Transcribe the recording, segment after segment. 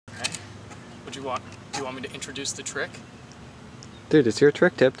What do you want? Do you want me to introduce the trick? Dude, it's your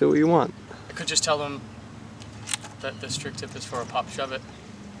trick tip. Do what you want. I could just tell them that this trick tip is for a pop Shovit.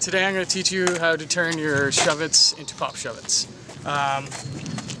 Today I'm going to teach you how to turn your Shovits into pop Shovits. And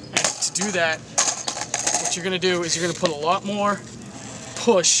to do that, what you're going to do is you're going to put a lot more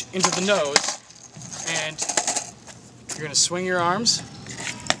push into the nose, and you're going to swing your arms,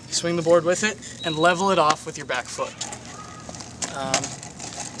 swing the board with it, and level it off with your back foot.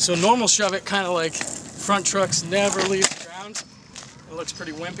 So normal Shovit, kind of like front trucks, never leave the ground. It looks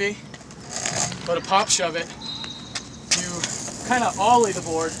pretty wimpy. But a pop Shovit, you kind of ollie the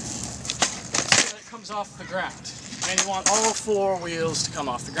board so that it comes off the ground. And you want all four wheels to come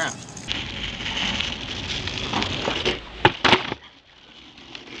off the ground.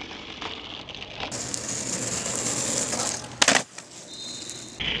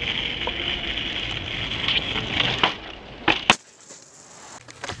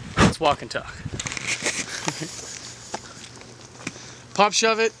 Let's walk and talk. Pop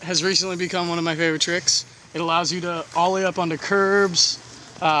Shovit has recently become one of my favorite tricks. It allows you to ollie up onto curbs,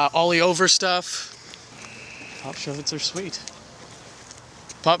 ollie over stuff. Pop Shovits are sweet.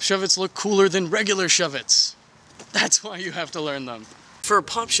 Pop Shovits look cooler than regular Shovits. That's why you have to learn them. For a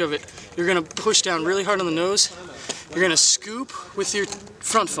pop Shovit, you're going to push down really hard on the nose. You're going to scoop with your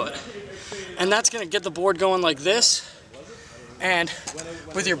front foot. And that's going to get the board going like this. And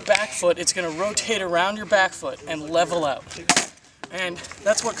with your back foot, it's going to rotate around your back foot and level out. And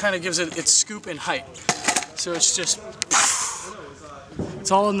that's what kind of gives it its scoop in height. So it's just, it's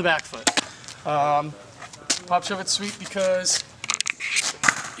all in the back foot. Pop Shovit's sweet because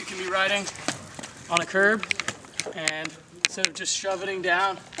you can be riding on a curb, and instead of just shoveting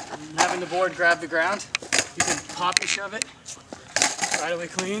down and having the board grab the ground, you can pop your Shovit, ride away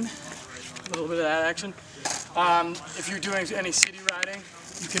clean, a little bit of that action. If you're doing any city riding,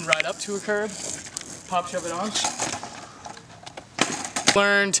 you can ride up to a curb, pop Shovit on.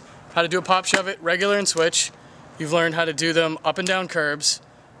 Learned how to do a pop Shovit regular and switch. You've learned how to do them up and down curbs.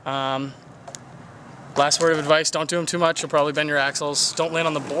 Last word of advice, don't do them too much, you'll probably bend your axles. Don't land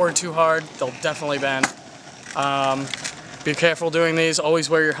on the board too hard, they'll definitely bend. Be careful doing these, always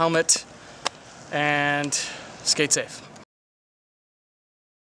wear your helmet, and skate safe.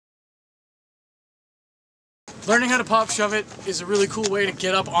 Learning how to pop Shovit is a really cool way to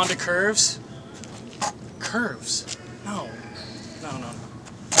get up onto curves. Curves? No.